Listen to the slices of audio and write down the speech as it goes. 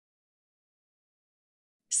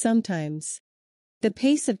Sometimes, the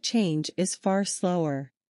pace of change is far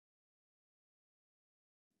slower.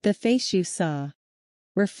 The face you saw,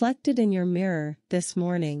 reflected in your mirror this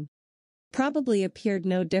morning, probably appeared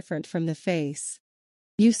no different from the face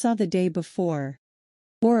you saw the day before,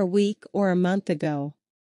 or a week or a month ago.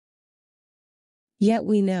 Yet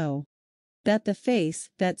we know that the face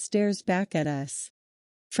that stares back at us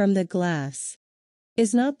from the glass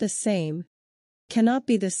is not the same, cannot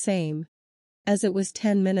be the same, as it was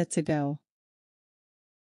 10 minutes ago.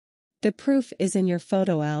 The proof is in your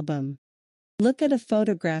photo album. Look at a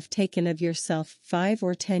photograph taken of yourself 5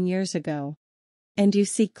 or 10 years ago, and you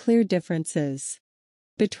see clear differences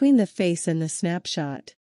between the face in the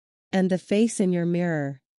snapshot and the face in your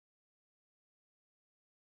mirror.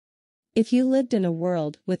 If you lived in a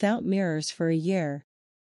world without mirrors for a year,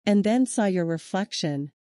 and then saw your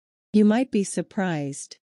reflection, you might be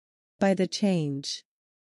surprised by the change.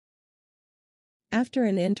 After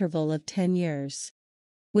an interval of 10 years,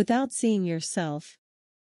 without seeing yourself,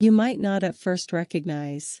 you might not at first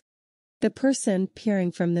recognize the person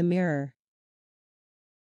peering from the mirror.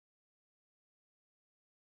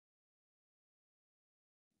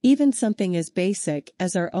 Even something as basic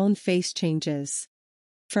as our own face changes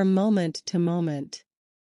from moment to moment.